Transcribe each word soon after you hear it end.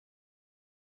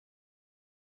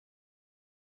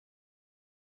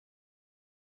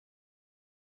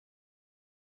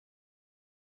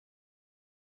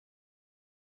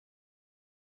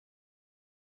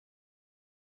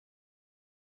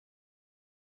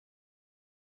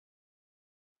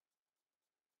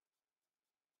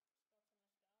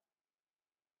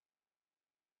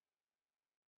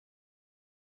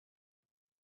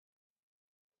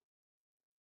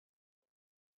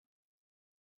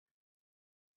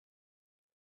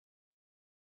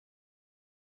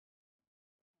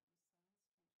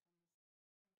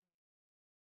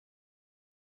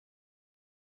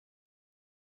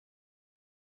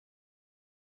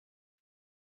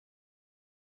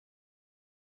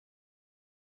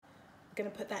I'm going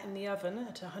to put that in the oven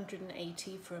at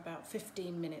 180 for about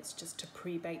 15 minutes just to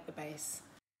pre-bake the base.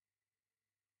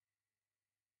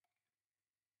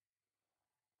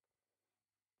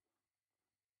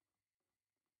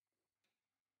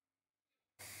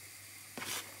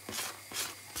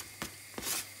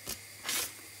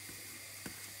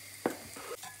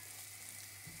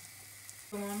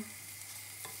 Go on.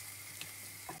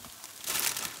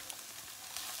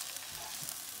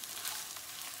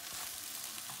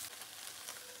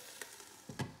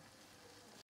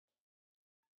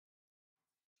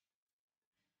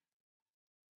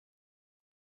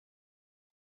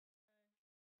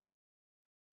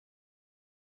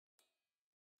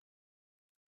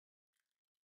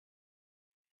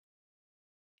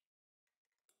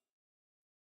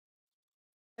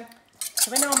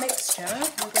 So in our mixture,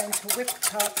 we're going to whip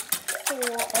up 4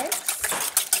 eggs,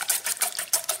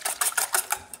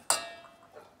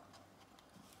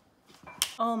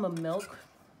 almond milk,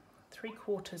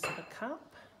 3/4 of a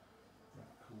cup,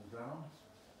 Cool down.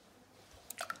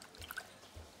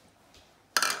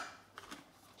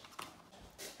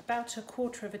 about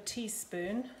 1/4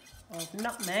 teaspoon of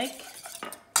nutmeg,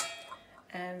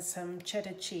 and some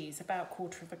cheddar cheese, about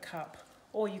 1/4 cup,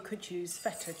 or you could use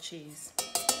feta cheese.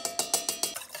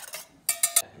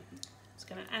 Just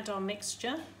going to add our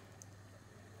mixture,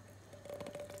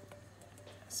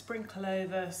 sprinkle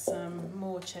over some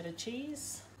more cheddar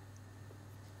cheese.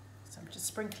 So I'm just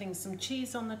sprinkling some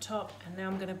cheese on the top, and now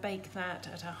I'm going to bake that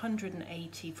at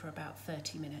 180 for about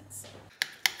 30 minutes.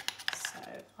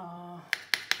 So our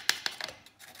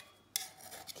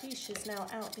quiche is now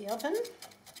out the oven,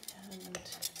 and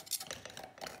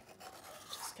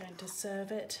just going to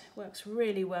serve it. Works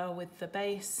really well with the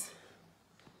base,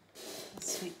 the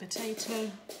sweet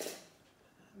potato,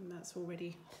 and that's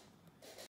already